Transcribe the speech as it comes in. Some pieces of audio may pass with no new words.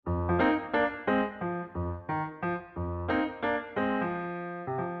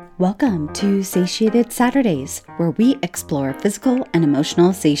Welcome to Satiated Saturdays, where we explore physical and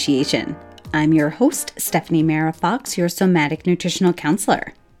emotional satiation. I'm your host, Stephanie Mara Fox, your somatic nutritional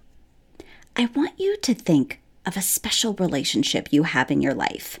counselor. I want you to think of a special relationship you have in your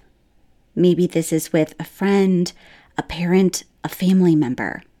life. Maybe this is with a friend, a parent, a family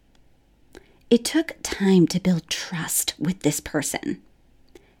member. It took time to build trust with this person.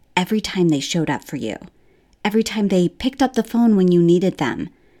 Every time they showed up for you, every time they picked up the phone when you needed them,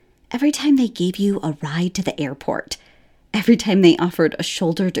 every time they gave you a ride to the airport, every time they offered a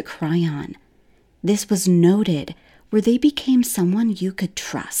shoulder to cry on, this was noted where they became someone you could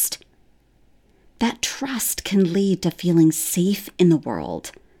trust. That trust can lead to feeling safe in the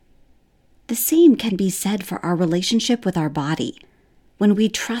world. The same can be said for our relationship with our body. When we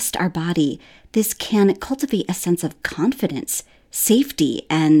trust our body, this can cultivate a sense of confidence, safety,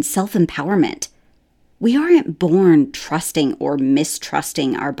 and self-empowerment. We aren't born trusting or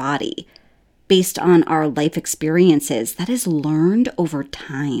mistrusting our body. Based on our life experiences, that is learned over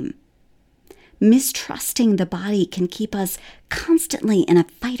time. Mistrusting the body can keep us constantly in a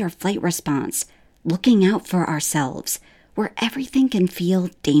fight or flight response, looking out for ourselves, where everything can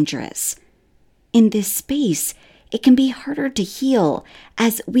feel dangerous. In this space, it can be harder to heal,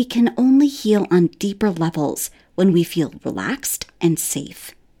 as we can only heal on deeper levels when we feel relaxed and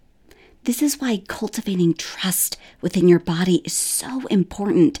safe. This is why cultivating trust within your body is so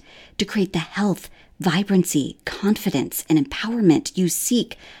important to create the health, vibrancy, confidence, and empowerment you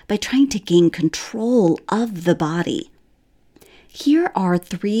seek by trying to gain control of the body. Here are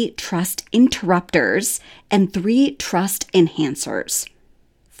 3 trust interrupters and 3 trust enhancers.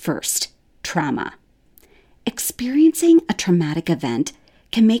 First, trauma. Experiencing a traumatic event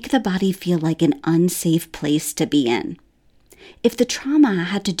can make the body feel like an unsafe place to be in. If the trauma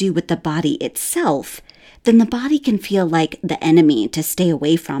had to do with the body itself, then the body can feel like the enemy to stay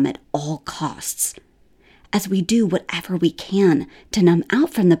away from at all costs. As we do whatever we can to numb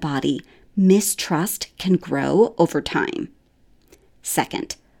out from the body, mistrust can grow over time.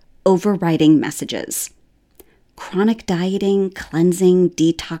 Second, overriding messages. Chronic dieting, cleansing,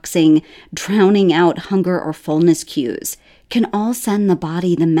 detoxing, drowning out hunger or fullness cues can all send the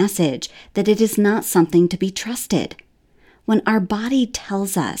body the message that it is not something to be trusted. When our body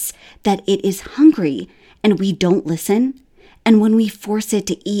tells us that it is hungry and we don't listen, and when we force it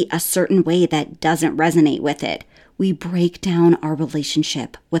to eat a certain way that doesn't resonate with it, we break down our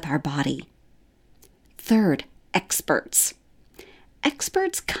relationship with our body. Third, experts.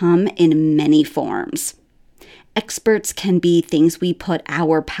 Experts come in many forms. Experts can be things we put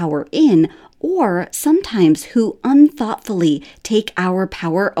our power in, or sometimes who unthoughtfully take our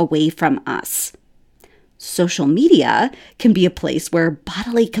power away from us. Social media can be a place where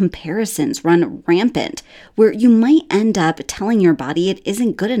bodily comparisons run rampant, where you might end up telling your body it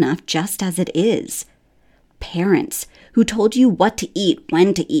isn't good enough just as it is. Parents who told you what to eat,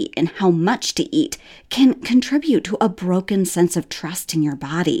 when to eat, and how much to eat can contribute to a broken sense of trust in your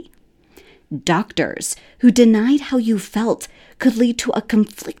body. Doctors who denied how you felt could lead to a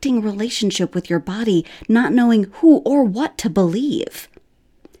conflicting relationship with your body, not knowing who or what to believe.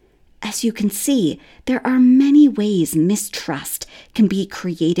 As you can see, there are many ways mistrust can be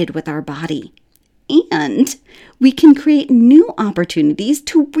created with our body. And we can create new opportunities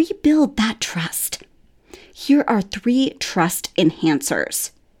to rebuild that trust. Here are 3 trust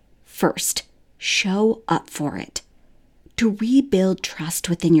enhancers. First, show up for it. To rebuild trust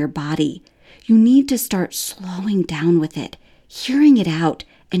within your body, you need to start slowing down with it, hearing it out,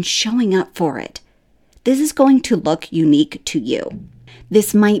 and showing up for it. This is going to look unique to you.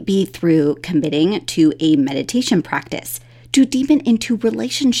 This might be through committing to a meditation practice to deepen into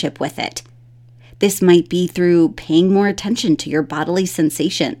relationship with it. This might be through paying more attention to your bodily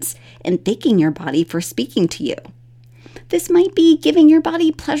sensations and thanking your body for speaking to you. This might be giving your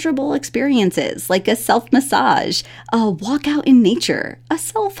body pleasurable experiences like a self-massage, a walk out in nature, a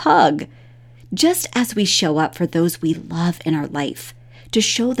self-hug. Just as we show up for those we love in our life, to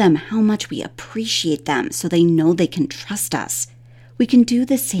show them how much we appreciate them so they know they can trust us, we can do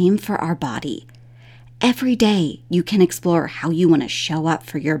the same for our body. Every day, you can explore how you want to show up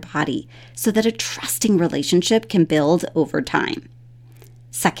for your body so that a trusting relationship can build over time.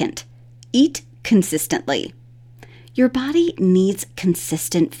 Second, eat consistently. Your body needs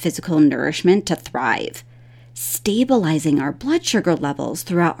consistent physical nourishment to thrive. Stabilizing our blood sugar levels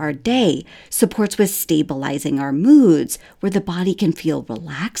throughout our day supports with stabilizing our moods, where the body can feel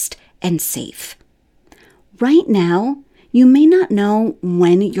relaxed and safe. Right now, you may not know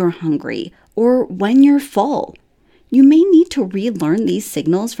when you're hungry or when you're full. You may need to relearn these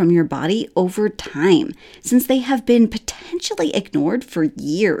signals from your body over time, since they have been potentially ignored for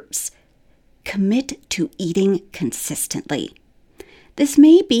years. Commit to eating consistently. This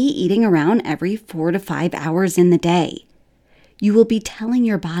may be eating around every 4 to 5 hours in the day. You will be telling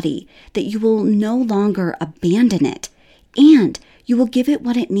your body that you will no longer abandon it, and you will give it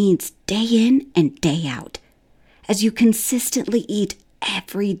what it needs day in and day out. As you consistently eat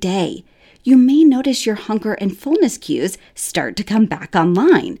every day, you may notice your hunger and fullness cues start to come back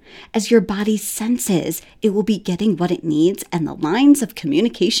online as your body senses it will be getting what it needs and the lines of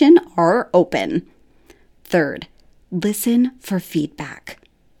communication are open. Third, listen for feedback.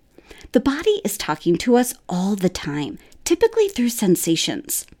 The body is talking to us all the time, typically through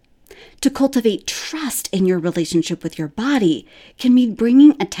sensations. To cultivate trust in your relationship with your body can mean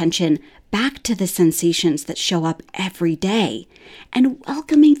bringing attention back to the sensations that show up every day and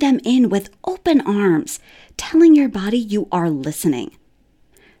welcoming them in with open arms, telling your body you are listening.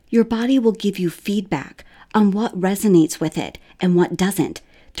 Your body will give you feedback on what resonates with it and what doesn't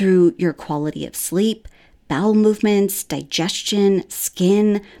through your quality of sleep, bowel movements, digestion,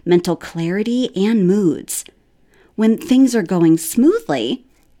 skin, mental clarity, and moods. When things are going smoothly,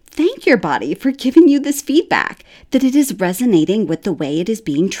 thank your body for giving you this feedback that it is resonating with the way it is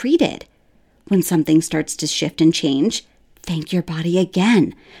being treated. When something starts to shift and change, thank your body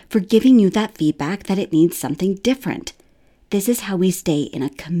again for giving you that feedback that it needs something different. This is how we stay in a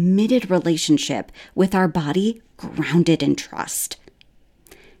committed relationship with our body, grounded in trust.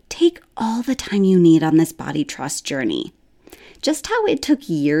 Take all the time you need on this body trust journey. Just how it took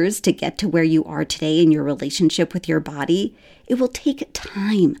years to get to where you are today in your relationship with your body, it will take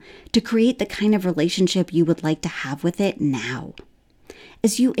time to create the kind of relationship you would like to have with it now.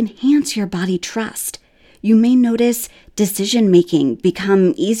 As you enhance your body trust, you may notice decision-making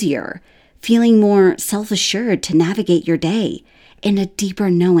become easier, feeling more self-assured to navigate your day, and a deeper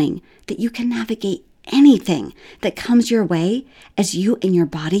knowing that you can navigate anything that comes your way as you and your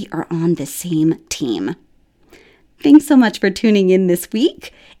body are on the same team. Thanks so much for tuning in this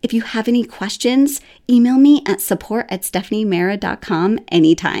week. If you have any questions, email me at support@stephaniemera.com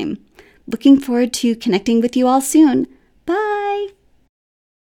anytime. Looking forward to connecting with you all soon.